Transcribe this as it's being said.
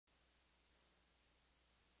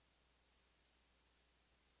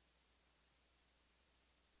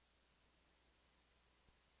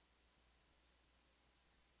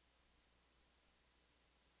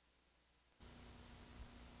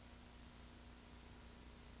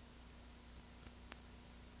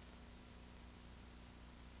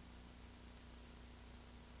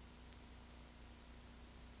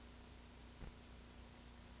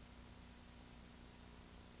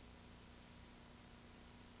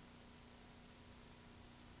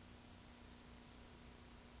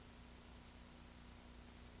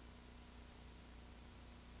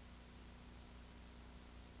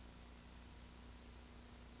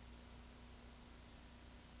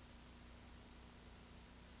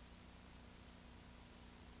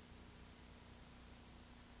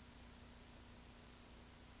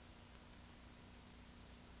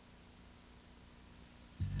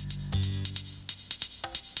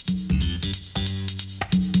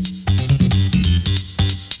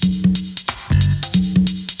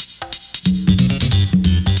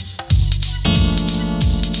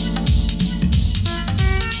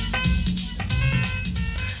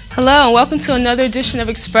Hello and welcome to another edition of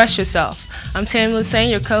Express Yourself. I'm Tammy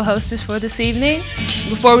Lassane, your co-hostess for this evening.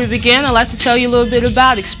 Before we begin, I'd like to tell you a little bit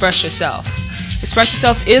about Express Yourself. Express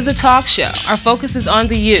Yourself is a talk show. Our focus is on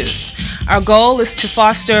the youth. Our goal is to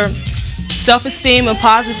foster self-esteem and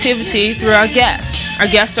positivity through our guests. Our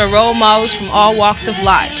guests are role models from all walks of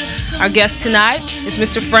life. Our guest tonight is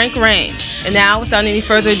Mr. Frank Raines. And now, without any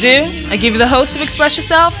further ado, I give you the host of Express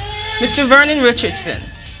Yourself, Mr. Vernon Richardson.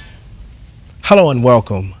 Hello and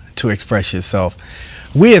welcome to Express Yourself.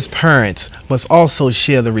 We as parents must also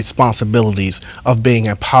share the responsibilities of being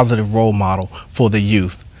a positive role model for the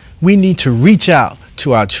youth. We need to reach out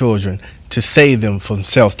to our children to save them from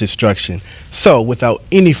self-destruction. So, without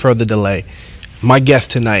any further delay, my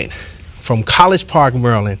guest tonight from College Park,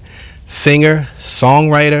 Maryland, singer,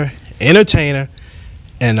 songwriter, entertainer,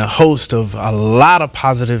 and a host of a lot of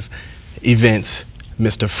positive events,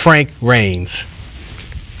 Mr. Frank Raines.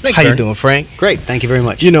 Thanks, How you doing, Frank? Great, thank you very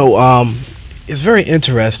much. You know, it's very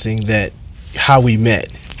interesting that how we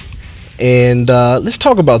met, and let's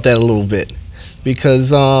talk about that a little bit,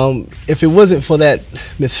 because if it wasn't for that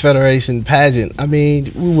Miss Federation pageant, I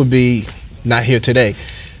mean, we would be not here today.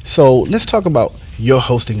 So let's talk about your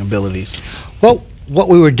hosting abilities. Well, what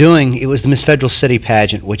we were doing, it was the Miss Federal City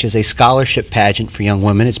pageant, which is a scholarship pageant for young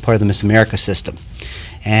women. It's part of the Miss America system.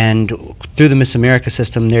 And through the Miss America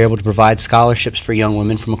system, they're able to provide scholarships for young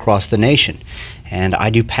women from across the nation. And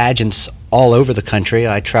I do pageants all over the country.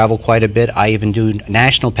 I travel quite a bit. I even do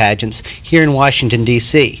national pageants here in Washington,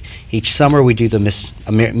 D.C. Each summer we do the Miss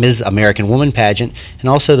American Woman pageant and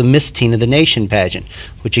also the Miss Teen of the Nation pageant,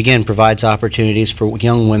 which again provides opportunities for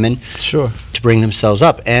young women Sure. to bring themselves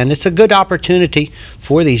up. And it's a good opportunity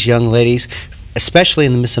for these young ladies, especially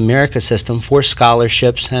in the Miss America system, for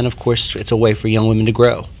scholarships, and of course it's a way for young women to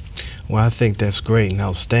grow. Well, I think that's great and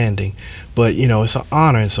outstanding. But, you know, it's an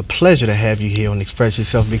honor, it's a pleasure to have you here on Express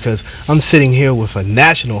Yourself, because I'm sitting here with a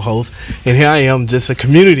national host, and here I am just a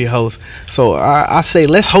community host. So I say,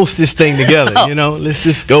 let's host this thing together, you know, let's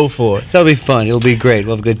just go for it. That'll be fun. It'll be great.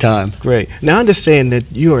 We'll have a good time. Great. Now, I understand that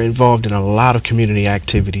you are involved in a lot of community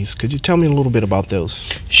activities. Could you tell me a little bit about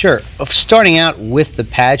those? Sure. Starting out with the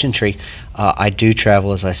pageantry, I do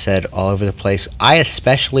travel, as I said, all over the place. I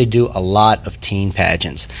especially do a lot of teen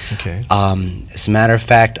pageants. Okay. As a matter of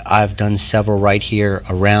fact, I've done several right here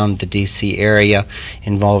around the D.C. area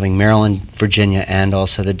involving Maryland, Virginia, and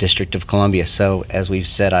also the District of Columbia. So, as we've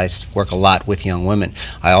said, I work a lot with young women.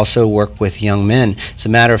 I also work with young men. As a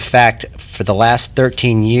matter of fact, for the last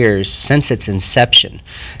 13 years, since its inception,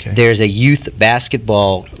 there's a youth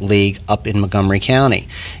basketball league up in Montgomery County.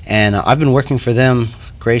 And I've been working for them.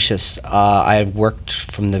 Gracious. I've worked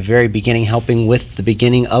from the very beginning, helping with the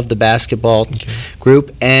beginning of the basketball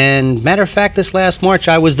group. And matter of fact, this last March,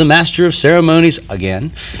 I was the master of ceremonies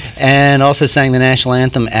again, and also sang the national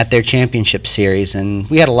anthem at their championship series. And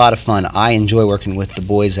we had a lot of fun. I enjoy working with the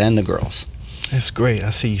boys and the girls. That's great.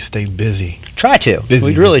 I see you stay busy. Try to.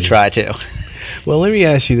 We'd really try to. Well, let me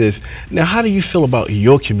ask you this. Now, how do you feel about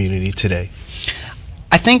your community today?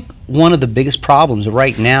 I think one of the biggest problems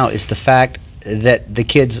right now is the fact that the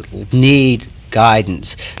kids need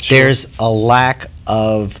guidance. Sure. There's a lack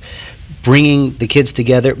of bringing the kids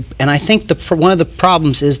together, and I think one of the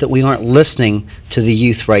problems is that we aren't listening to the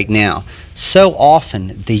youth right now. So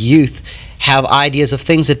often the youth have ideas of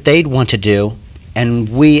things that they'd want to do, and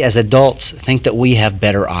we as adults think that we have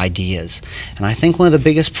better ideas. And I think one of the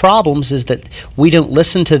biggest problems is that we don't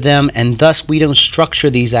listen to them, and thus we don't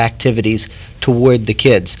structure these activities toward the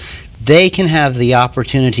kids. They can have the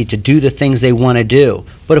opportunity to do the things they want to do,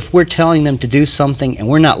 but if we're telling them to do something and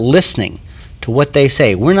we're not listening to what they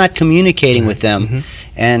say, we're not communicating with them,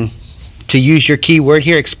 and to use your key word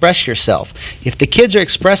here, express yourself. If the kids are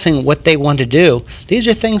expressing what they want to do, these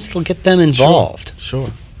are things that will get them involved. Sure.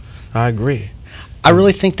 I agree. I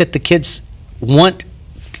really think that the kids want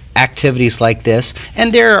activities like this,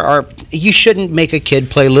 and you shouldn't make a kid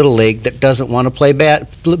play Little League that doesn't want to play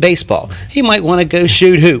baseball. He might want to go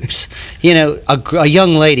shoot hoops. You know, a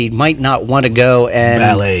young lady might not want to go and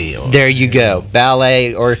ballet. There you go,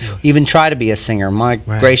 ballet, or even try to be a singer. My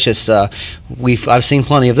gracious, I've seen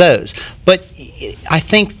plenty of those. But I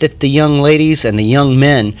think that the young ladies and the young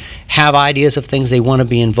men have ideas of things they want to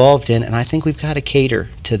be involved in, and I think we've got to cater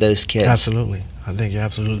to those kids. Absolutely. I think you're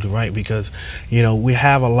absolutely right, because, you know, we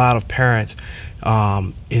have a lot of parents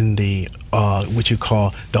in the, what you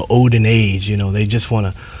call the olden age. You know, they just want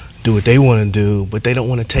to do what they want to do, but they don't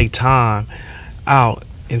want to take time out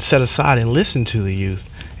and set aside and listen to the youth.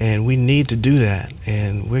 And we need to do that.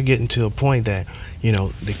 And we're getting to a point that, you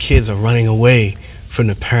know, the kids are running away from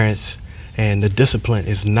the parents, and the discipline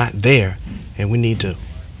is not there. And we need to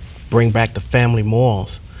bring back the family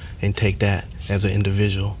morals and take that as an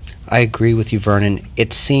individual. I agree with you, Vernon.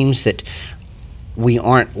 It seems that we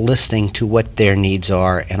aren't listening to what their needs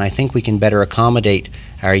are, and I think we can better accommodate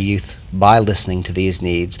our youth by listening to these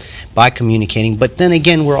needs, by communicating. But then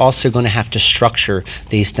again, we're also going to have to structure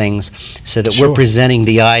these things so that we're presenting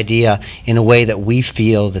the idea in a way that we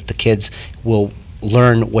feel that the kids will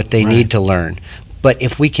learn what they need to learn. But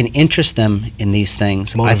if we can interest them in these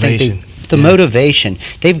things, I think the motivation,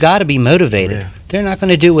 they've got to be motivated. Yeah. They're not going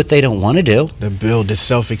to do what they don't want to do. To build the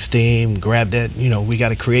self-esteem, grab that, we got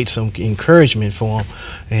to create some encouragement for them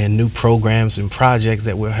and new programs and projects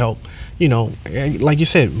that will help, like you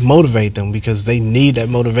said, motivate them, because they need that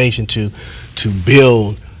motivation to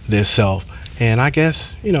build their self. And I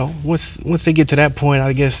guess, once they get to that point,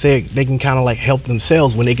 I guess they can kind of like help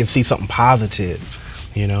themselves when they can see something positive,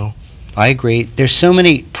 I agree. There's so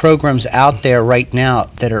many programs out there right now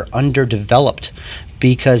that are underdeveloped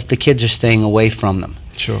because the kids are staying away from them.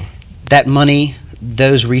 Sure. That money,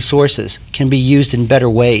 those resources can be used in better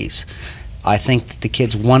ways. I think that the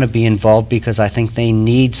kids want to be involved because I think they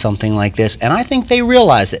need something like this, and I think they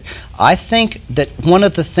realize it. I think that one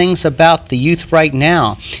of the things about the youth right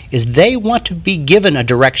now is they want to be given a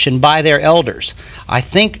direction by their elders. I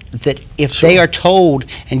think that if they are told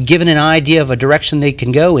and given an idea of a direction they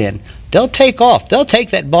can go in, they'll take off. They'll take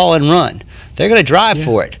that ball and run. They're going to drive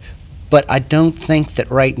for it. But I don't think that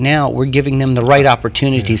right now we're giving them the right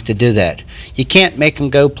opportunities to do that. You can't make them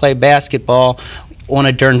go play basketball on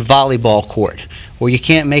a darn volleyball court, or you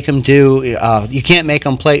can't make them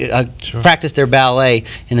practice their ballet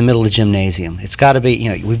in the middle of the gymnasium. It's got to be,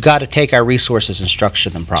 we've got to take our resources and structure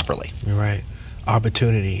them properly. You're right.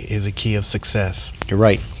 Opportunity is a key of success. You're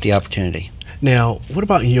right, the opportunity. Now, what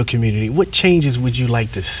about in your community? What changes would you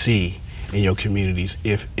like to see in your communities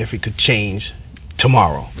if it could change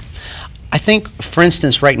tomorrow? I think, for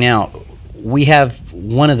instance, right now, we have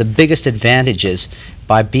one of the biggest advantages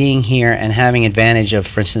by being here and having advantage of,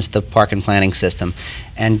 for instance, the park and planning system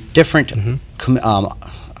and different,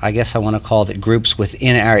 I guess I want to call it groups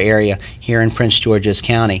within our area here in Prince George's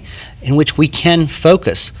County, in which we can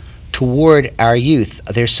focus toward our youth.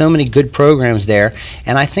 There's so many good programs there,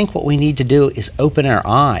 and I think what we need to do is open our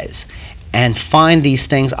eyes and find these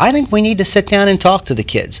things. I think we need to sit down and talk to the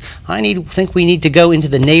kids. I think we need to go into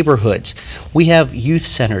the neighborhoods. We have youth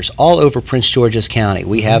centers all over Prince George's County.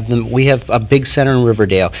 We have them. We have a big center in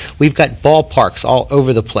Riverdale. We've got ballparks all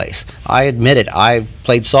over the place. I admit it. I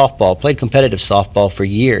played softball, played competitive softball for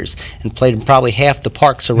years, and played in probably half the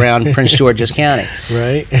parks around Prince George's County.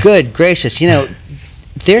 Right. Good gracious,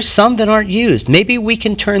 there's some that aren't used. Maybe we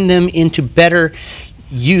can turn them into better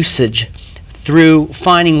usage through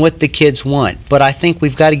finding what the kids want. But I think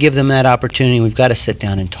we've got to give them that opportunity. We've got to sit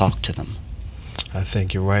down and talk to them. I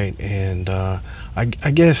think you're right. And I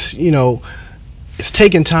guess, it's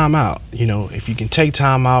taking time out. If you can take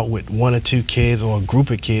time out with one or two kids or a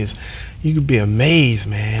group of kids, you could be amazed,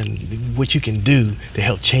 man, what you can do to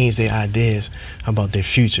help change their ideas about their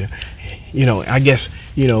future. I guess,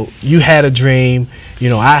 you had a dream,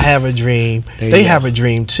 I have a dream, they have a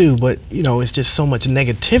dream too, but, it's just so much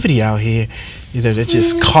negativity out here, they're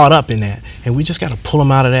just caught up in that. And we just got to pull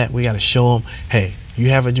them out of that. We got to show them, hey, you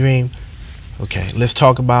have a dream? Okay, let's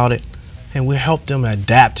talk about it. And we'll help them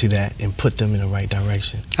adapt to that and put them in the right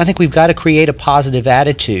direction. I think we've got to create a positive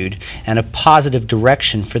attitude and a positive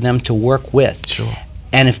direction for them to work with. Sure.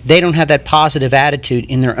 And if they don't have that positive attitude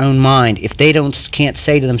in their own mind, if they can't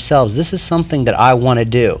say to themselves, this is something that I want to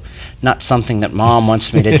do, not something that Mom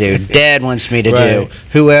wants me to do, Dad wants me to do,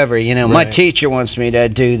 whoever, my teacher wants me to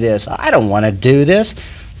do this. I don't want to do this.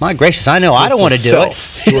 My gracious, I know I don't want to do it.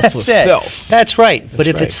 Do it for self. That's right. But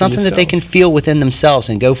if it's something that they can feel within themselves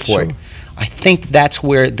and go for it, I think that's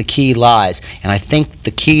where the key lies. And I think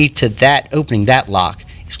the key to that, opening that lock,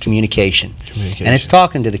 is communication. And it's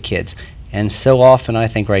talking to the kids. And so often, I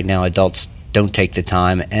think right now, adults don't take the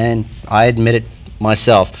time. And I admit it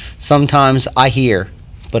myself. Sometimes I hear,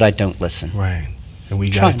 but I don't listen. Right. And we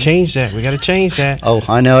got to change that. We got to change that. Oh,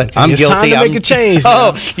 I know it. I'm it's guilty. It's time to make a change.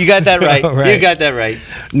 Oh, you got that right. You got that right.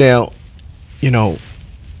 Now,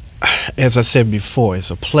 as I said before,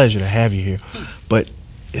 it's a pleasure to have you here. But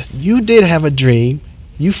you did have a dream.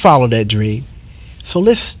 You followed that dream. So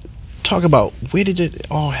let's talk about, where did it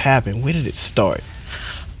all happen? Where did it start?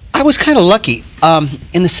 I was kind of lucky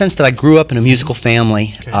in the sense that I grew up in a musical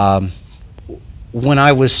family. Okay. When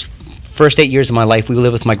I was first 8 years of my life, we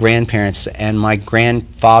lived with my grandparents, and my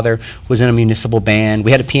grandfather was in a municipal band.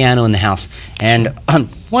 We had a piano in the house. And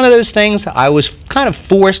one of those things, I was kind of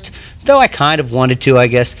forced, though I kind of wanted to, I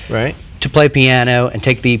guess. Right. to play piano and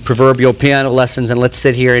take the proverbial piano lessons and let's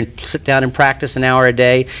sit here and sit down and practice an hour a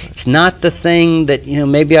day. It's not the thing that, you know,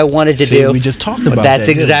 maybe I wanted to do. We just talked about that's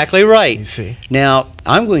that. Exactly right. You see. Now,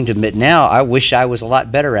 I'm going to admit now, I wish I was a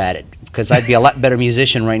lot better at it, because I'd be a lot better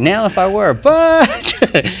musician right now if I were.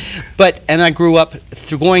 But and I grew up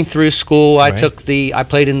going through school. I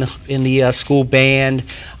played in the school band.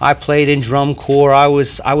 I played in drum corps. I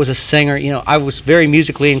was a singer. You know, I was very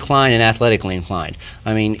musically inclined and athletically inclined.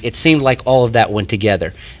 I mean, it seemed like all of that went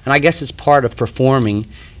together. And I guess it's part of performing,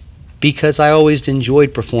 because I always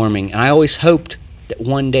enjoyed performing, and I always hoped that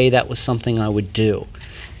one day that was something I would do.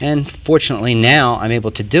 And fortunately now I'm able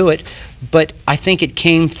to do it, but I think it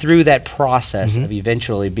came through that process of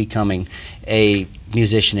eventually becoming a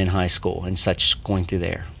musician in high school and such, going through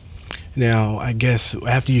there. Now, I guess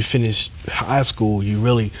after you finished high school, you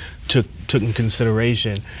really took in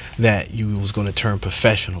consideration that you was going to turn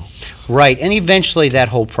professional. Right, and eventually that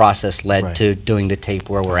whole process led to doing the tape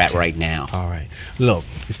where we're at right now. All right. Look,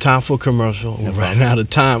 it's time for a commercial. We're running out of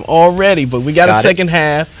time already, but we got a second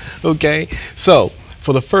half, okay? So,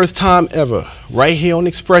 for the first time ever, right here on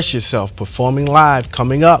Express Yourself, performing live,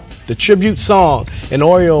 coming up, the tribute song, an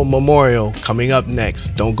Oreo Memorial, coming up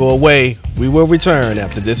next. Don't go away. We will return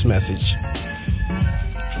after this message.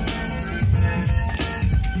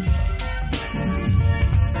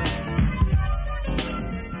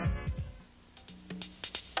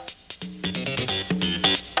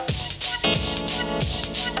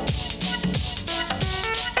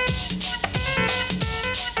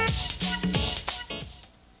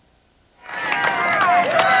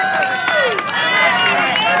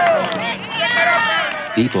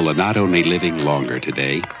 People are not only living longer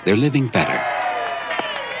today, they're living better.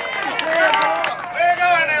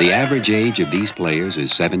 The average age of these players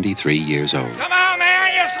is 73 years old. Come on,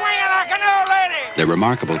 man, you're swinging like an old lady. The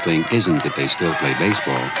remarkable thing isn't that they still play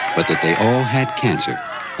baseball, but that they all had cancer,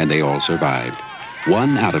 and they all survived.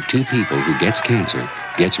 1 out of 2 people who gets cancer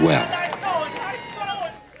gets well.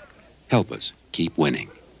 Help us keep winning.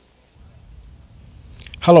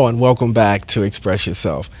 Hello and welcome back to Express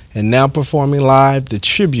Yourself. And now performing live, the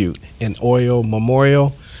tribute in Oreo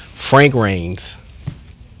Memorial, Frank Raines.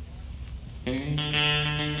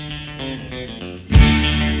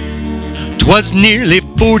 'Twas nearly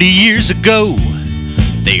 40 years ago,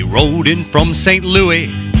 they rode in from St. Louis,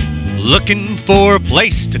 looking for a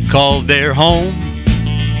place to call their home.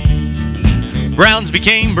 Browns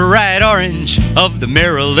became bright orange of the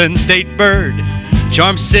Maryland State Bird.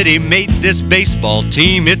 Charm City made this baseball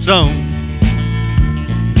team its own.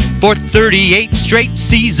 For 38 straight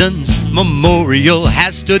seasons, Memorial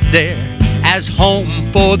has stood there as home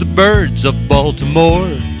for the Birds of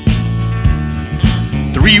Baltimore.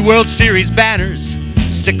 3 World Series banners,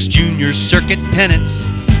 6 Junior Circuit pennants.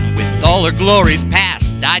 With all her glories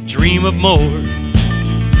past, I dream of more.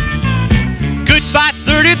 Goodbye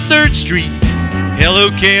 33rd Street,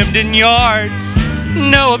 hello Camden Yards.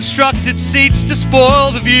 No obstructed seats to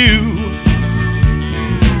spoil the view.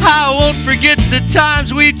 I won't forget the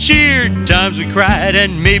times we cheered, times we cried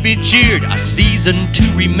and maybe jeered. A season to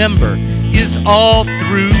remember is all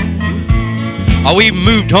through. Oh, we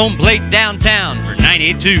moved home late downtown for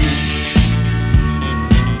 92.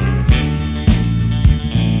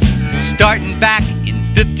 Starting back in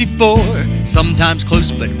 54, sometimes close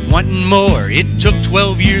but wanting more. It took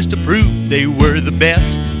 12 years to prove they were the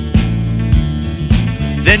best.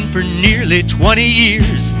 Then for nearly 20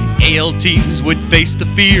 years, AL teams would face the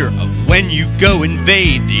fear of when you go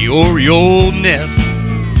invade the Oriole nest.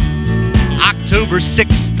 October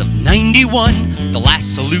 6th of 91, the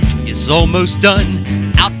last salute is almost done.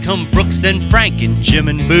 Out come Brooks, then Frank and Jim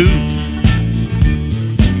and Boo.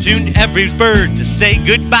 Tuned every bird to say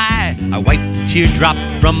goodbye. I wiped the teardrop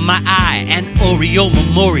from my eye, and Oriole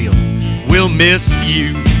Memorial will miss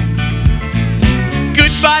you.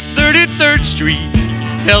 Goodbye 33rd Street,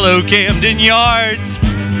 hello Camden Yards.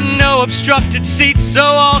 No obstructed seats so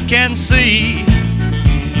all can see.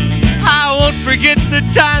 I won't forget the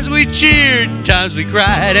times we cheered, times we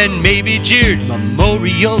cried and maybe jeered.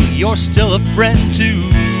 Memorial, you're still a friend to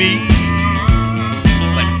me.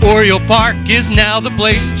 But Oriole Park is now the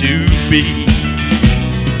place to be.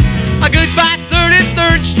 Goodbye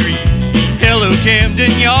 33rd Street, hello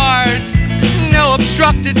Camden Yards. No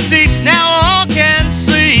obstructed seats, now all can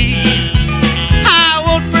see. I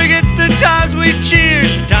won't forget the times we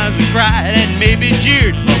cheered, times we cried and maybe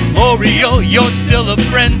jeered. Memorial, you're still a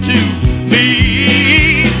friend to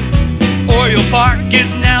me. Oriole Park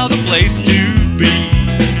is now the place to be.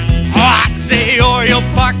 Oh, I say Oriole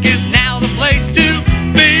Park is now the place to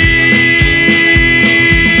be.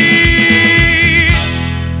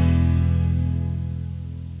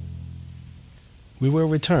 We will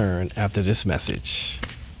return after this message.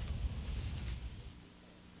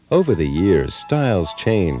 Over the years, styles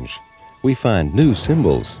change. We find new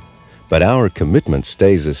symbols, but our commitment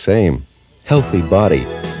stays the same. Healthy body,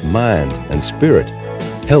 mind, and spirit.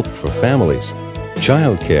 Help for families.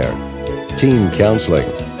 Child care. Teen counseling.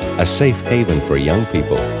 A safe haven for young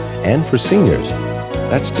people and for seniors.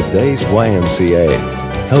 That's today's YMCA.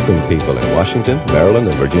 Helping people in Washington, Maryland,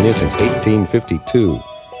 and Virginia since 1852.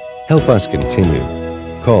 Help us continue.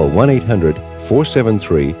 Call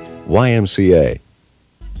 1-800-473-YMCA.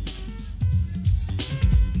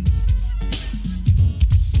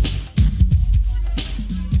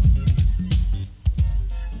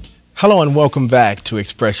 Hello and welcome back to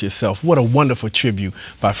Express Yourself. What a wonderful tribute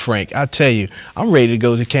by Frank. I tell you, I'm ready to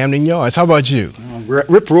go to Camden Yards. How about you?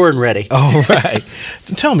 Rip roaring ready. All right.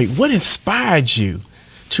 Tell me, what inspired you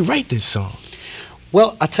to write this song?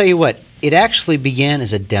 Well, I'll tell you what, it actually began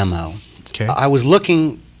as a demo. Okay. I was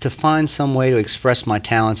looking to find some way to express my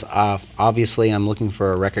talents. Obviously, I'm looking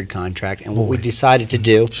for a record contract, and what we decided to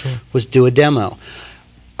do was do a demo.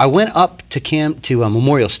 I went up to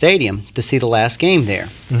Memorial Stadium to see the last game there.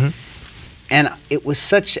 And it was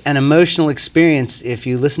such an emotional experience. If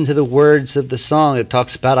you listen to the words of the song, it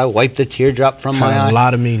talks about I wiped the teardrop from my eye. A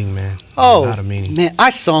lot of meaning, man. Oh, a lot of meaning. Man,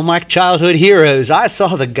 I saw my childhood heroes. I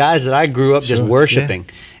saw the guys that I grew up just worshiping.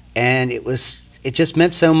 And it just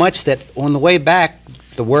meant so much that on the way back,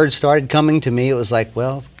 the words started coming to me. It was like,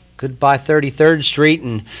 well, goodbye 33rd Street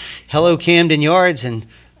and hello Camden Yards, and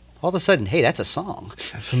all of a sudden, hey, that's a song.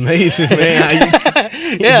 That's amazing, man.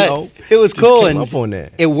 Yeah, it was cool, and up on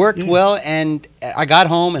that. It worked well. And I got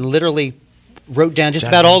home and literally wrote down just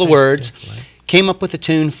about all the words, came up with a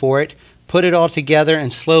tune for it, put it all together,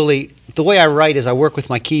 and slowly, the way I write is I work with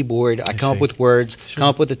my keyboard. I come up with words, come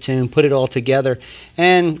up with a tune, put it all together,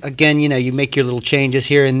 and again, you know, you make your little changes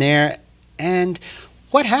here and there. And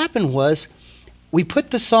what happened was, we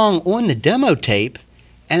put the song on the demo tape.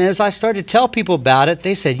 And as I started to tell people about it,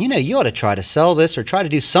 they said, you know, you ought to try to sell this or try to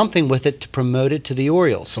do something with it to promote it to the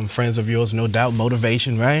Orioles. Some friends of yours, no doubt,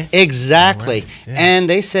 motivation, right? Exactly. Right. Yeah. And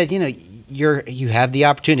they said, you know, you have the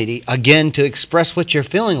opportunity, again, to express what you're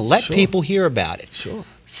feeling. Let people hear about it. Sure.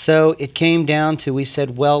 So it came down to, we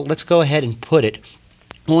said, well, let's go ahead and put it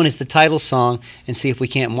on as the title song and see if we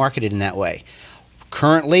can't market it in that way.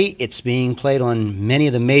 Currently, it's being played on many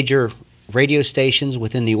of the major radio stations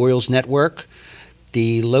within the Orioles network.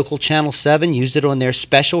 The local Channel 7 used it on their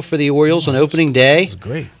special for the Orioles on opening day. That was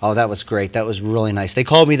great. Oh, that was great. That was really nice. They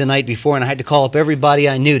called me the night before, and I had to call up everybody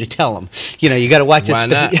I knew to tell them, you know, you got to watch this. Why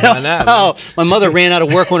not? You know? Why not? Oh, my mother ran out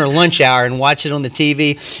of work on her lunch hour and watched it on the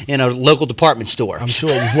TV in a local department store. I'm sure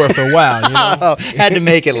it was worth a while, you know? Oh, had to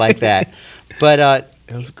make it like that. But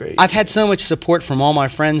that was great. I've had so much support from all my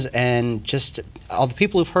friends and just all the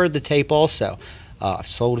people who've heard the tape also. I've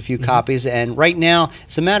sold a few copies, and right now,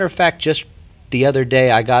 as a matter of fact, just the other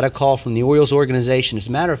day, I got a call from the Orioles organization. As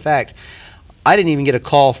a matter of fact, I didn't even get a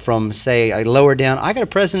call from, say, lower down. I got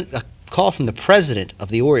a call from the president of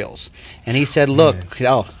the Orioles, and he said, "Look,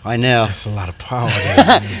 I know that's a lot of power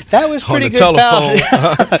there, that was pretty good telephone.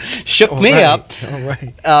 power." Shook me up. All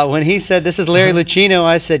right. When he said, "This is Larry Lucchino,"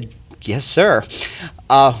 I said, "Yes, sir."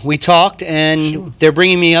 We talked, and they're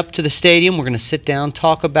bringing me up to the stadium. We're going to sit down,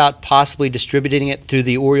 talk about possibly distributing it through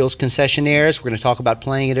the Orioles concessionaires. We're going to talk about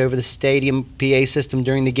playing it over the stadium PA system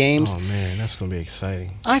during the games. Oh, man, that's going to be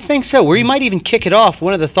exciting. I think so. We might even kick it off.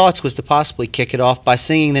 One of the thoughts was to possibly kick it off by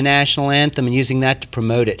singing the national anthem and using that to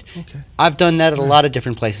promote it. Okay. I've done that at a lot of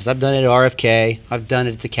different places. I've done it at RFK. I've done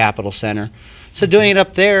it at the Capitol Center. So doing it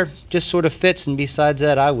up there just sort of fits, and besides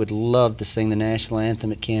that, I would love to sing the national anthem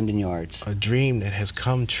at Camden Yards. A dream that has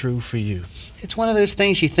come true for you. It's one of those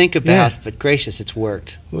things you think about, but gracious, it's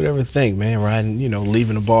worked. Who'd ever think, man, riding, you know,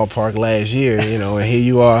 leaving the ballpark last year, you know, and here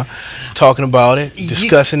you are talking about it,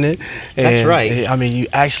 discussing it. And, that's right. I mean, you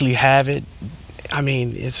actually have it. I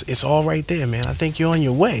mean, it's all right there, man. I think you're on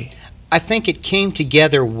your way. I think it came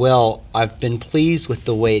together well. I've been pleased with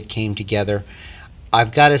the way it came together.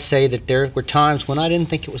 I've got to say that there were times when I didn't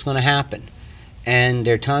think it was going to happen. And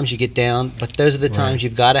there are times you get down, but those are the times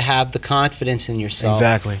you've got to have the confidence in yourself.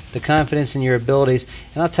 Exactly. The confidence in your abilities.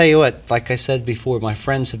 And I'll tell you what, like I said before, my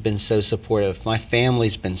friends have been so supportive. My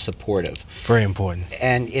family's been supportive. Very important.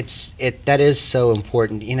 And that is so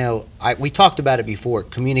important. You know, we talked about it before,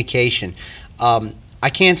 communication. I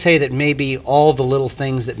can't say that maybe all the little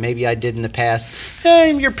things that maybe I did in the past,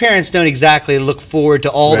 your parents don't exactly look forward to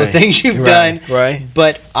all the things you've done. Right.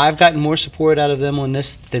 But I've gotten more support out of them on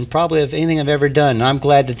this than probably of anything I've ever done. And I'm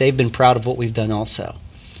glad that they've been proud of what we've done also.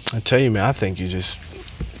 I tell you, man, I think you just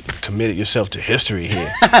committed yourself to history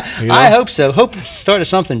here. I hope so. Hope it's the start of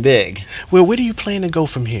something big. Well, where do you plan to go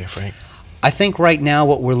from here, Frank? I think right now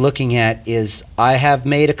what we're looking at is I have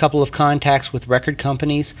made a couple of contacts with record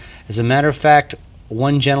companies. As a matter of fact,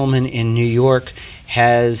 one gentleman in New York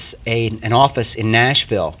has an office in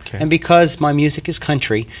Nashville. Okay. And because my music is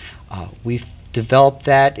country, we've developed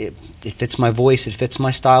that. It fits my voice. It fits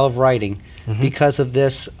my style of writing. Because of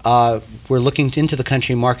this, we're looking into the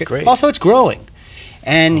country market. Great. Also, it's growing.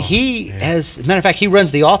 And he has, as a matter of fact, he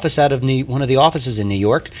runs the office out of one of the offices in New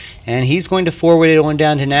York, and he's going to forward it on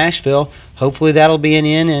down to Nashville. Hopefully that'll be an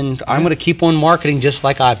in, and I'm going to keep on marketing just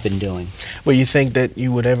like I've been doing. Well, you think that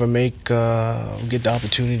you would ever get the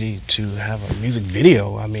opportunity to have a music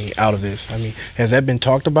video, out of this? Has that been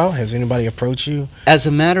talked about? Has anybody approached you? As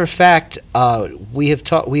a matter of fact, we have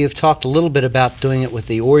talked a little bit about doing it with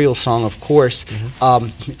the Oriole song, of course. I'll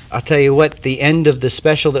tell you what, the end of the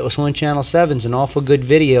special that was on Channel 7 is an awful good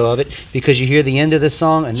video of it, because you hear the end of the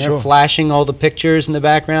song and they're flashing all the pictures in the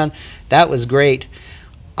background. That was great.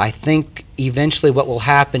 I think eventually what will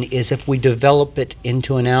happen is if we develop it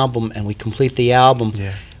into an album and we complete the album,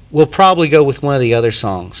 we'll probably go with one of the other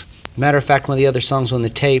songs. Matter of fact, one of the other songs on the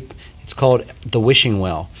tape, it's called The Wishing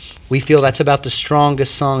Well. We feel that's about the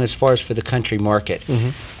strongest song as far as for the country market.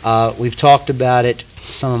 We've talked about it.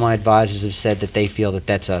 Some of my advisors have said that they feel that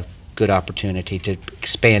that's a good opportunity to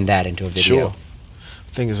expand that into a video. Sure.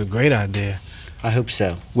 I think it's a great idea. I hope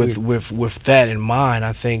so. With that in mind,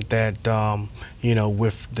 I think that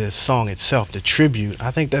with the song itself, the tribute, I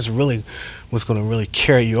think that's really what's going to really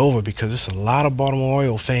carry you over, because there's a lot of Baltimore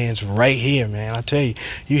Oriole fans right here, man. I tell you,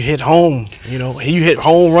 you hit home. You hit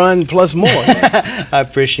home run plus more. I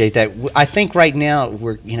appreciate that. I think right now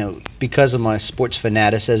we're because of my sports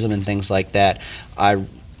fanaticism and things like that,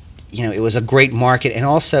 it was a great market, and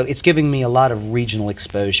also it's giving me a lot of regional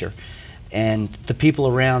exposure. And the people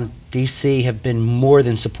around D.C. have been more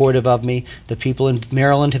than supportive of me. The people in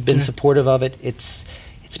Maryland have been supportive of it. It's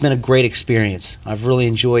been a great experience. I've really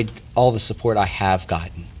enjoyed all the support I have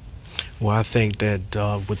gotten. Well, I think that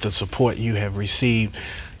with the support you have received,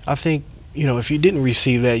 I think, if you didn't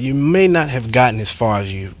receive that, you may not have gotten as far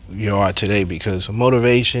as you are today, because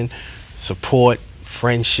motivation, support,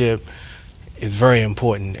 friendship is very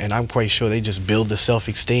important. And I'm quite sure they just build the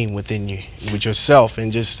self-esteem within you, with yourself,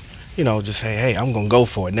 and just say, hey, I'm going to go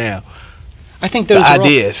for it now. I think those are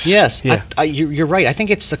ideas. Yes, yeah. You're right. I think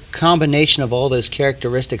it's the combination of all those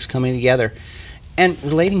characteristics coming together. And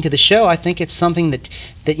relating to the show, I think it's something that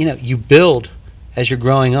you build as you're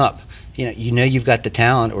growing up. You've got the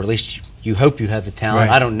talent, or at least you hope you have the talent.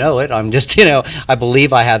 Right. I don't know it. I'm just, I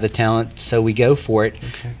believe I have the talent, so we go for it.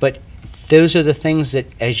 Okay. But those are the things that,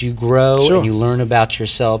 as you grow and you learn about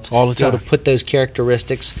yourself, all the time, you're able to put those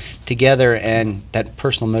characteristics together and that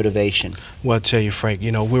personal motivation. Well, I'll tell you, Frank,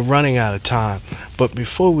 we're running out of time. But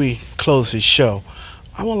before we close this show,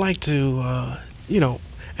 I would like to,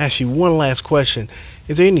 ask you one last question.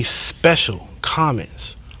 Is there any special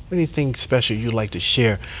comments, anything special you'd like to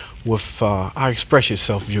share with our Express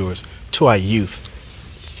Yourself viewers, to our youth?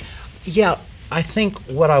 Yeah, I think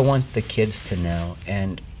what I want the kids to know,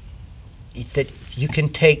 and that you can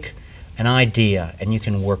take an idea and you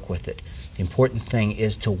can work with it. The important thing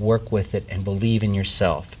is to work with it and believe in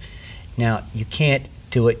yourself. Now, you can't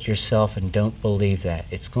do it yourself and don't believe that.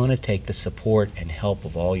 It's going to take the support and help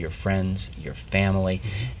of all your friends, your family,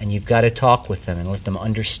 and you've got to talk with them and let them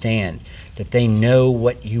understand that they know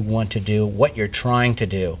what you want to do, what you're trying to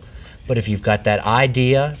do. But if you've got that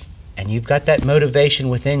idea and you've got that motivation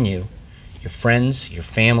within you, your friends, your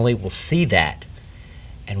family will see that.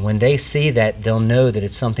 And when they see that, they'll know that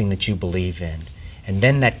it's something that you believe in. And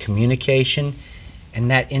then that communication and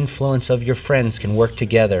that influence of your friends can work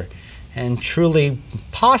together and truly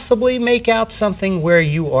possibly make out something where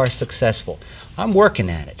you are successful. I'm working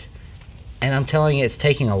at it. And I'm telling you, it's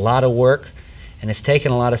taking a lot of work and it's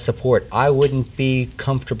taken a lot of support. I wouldn't be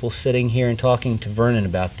comfortable sitting here and talking to Vernon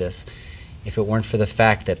about this if it weren't for the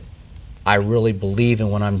fact that I really believe in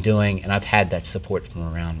what I'm doing, and I've had that support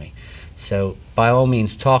from around me. So by all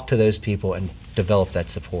means, talk to those people and develop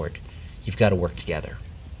that support. You've got to work together.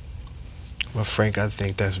 Well, Frank, I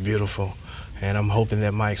think that's beautiful. And I'm hoping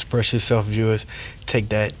that my Express Yourself viewers take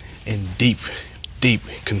that in deep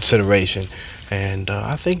consideration. And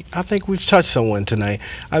I think we've touched someone tonight.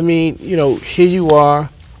 Here you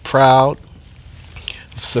are, proud,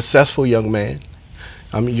 successful young man.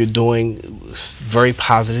 You're doing very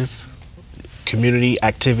positive community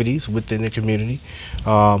activities within the community.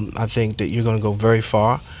 I think that you're going to go very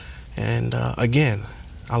far. And again,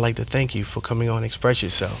 I'd like to thank you for coming on Express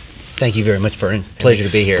Yourself. Thank you very much, Vernon. Pleasure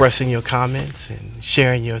to be here. Expressing your comments and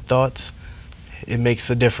sharing your thoughts. it makes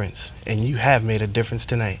a difference, and you have made a difference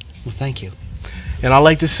tonight. Well, thank you. And I'd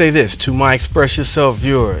like to say this to my Express Yourself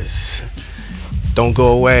viewers. Don't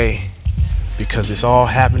go away, because it's all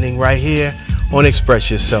happening right here on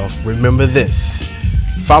Express Yourself. Remember this.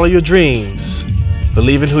 Follow your dreams.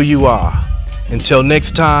 Believe in who you are. Until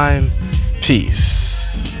next time,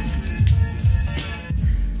 peace.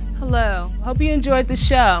 Hello. Hope you enjoyed the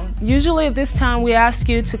show. Usually at this time we ask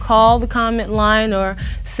you to call the comment line or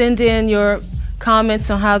send in your comments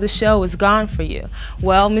on how the show has gone for you.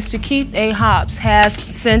 Well, Mr. Keith A. Hobbs has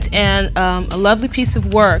sent in a lovely piece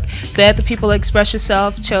of work that the people at Express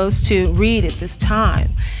Yourself chose to read at this time.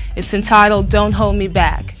 It's entitled, Don't Hold Me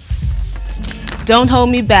Back. Don't hold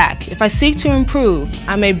me back. If I seek to improve,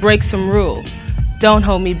 I may break some rules. Don't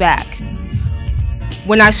hold me back.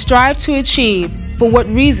 When I strive to achieve, for what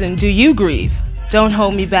reason do you grieve? Don't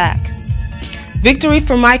hold me back. Victory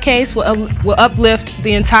for my case will uplift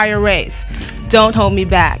the entire race. Don't hold me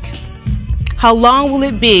back. How long will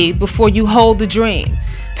it be before you hold the dream?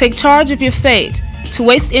 Take charge of your fate. To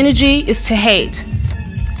waste energy is to hate.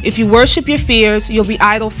 If you worship your fears, you'll be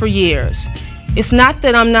idle for years. It's not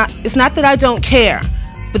that I don't care,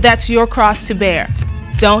 but that's your cross to bear.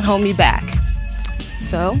 Don't hold me back.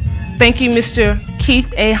 So, thank you, Mr.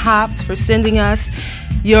 Keith A. Hobbs, for sending us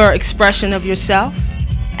your expression of yourself.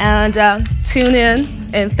 And tune in,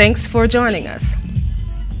 and thanks for joining us.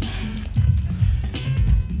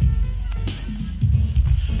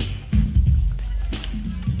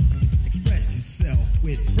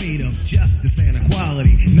 With freedom, justice, and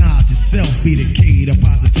equality. Knowledge itself be the key to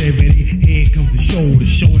positivity. Here comes the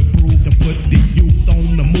show improve, to put the youth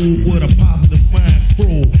on the move with a positive mind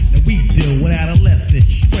crew. Now we deal with adolescents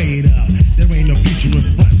straight up. There ain't no future in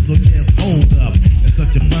front, so just hold up. There's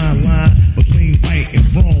such a fine line between right and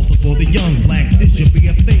wrong. So for the young blacks, this should be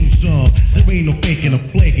a theme song. There ain't no faking or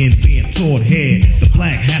flaking, being taught head. The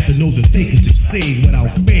black have to know that they can succeed without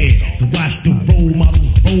fear. So watch the role models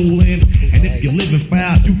rolling. And if you're living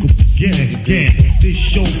fast, you can begin again. This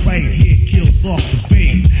show right here kills off the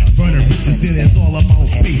base. Vernon, Richardson, it's all about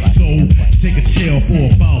face. So take a chill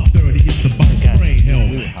for about 30. It's about brain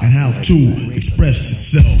health and how to express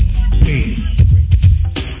yourself. Peace.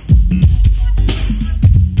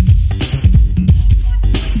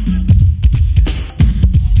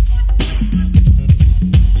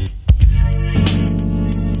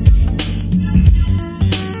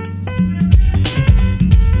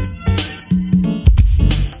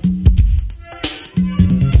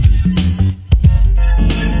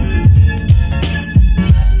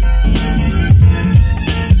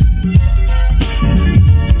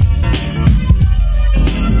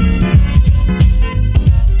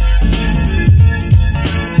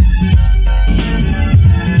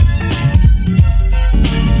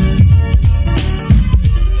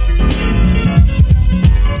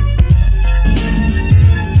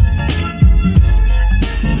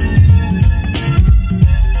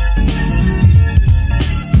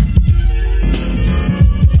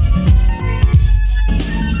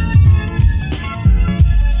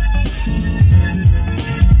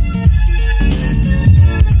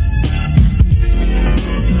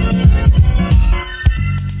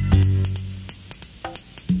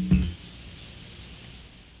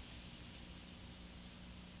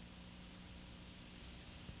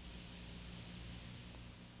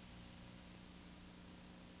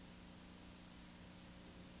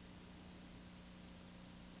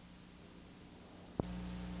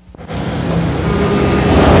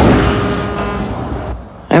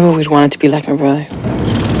 I've always wanted to be like my brother.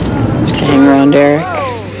 Just to hang around Eric,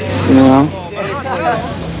 Noel,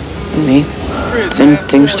 and me. Then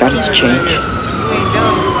things started to change.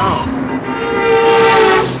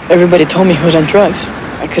 Everybody told me he was on drugs.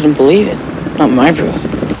 I couldn't believe it. Not my brother.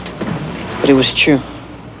 But it was true.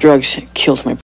 Drugs killed my brother.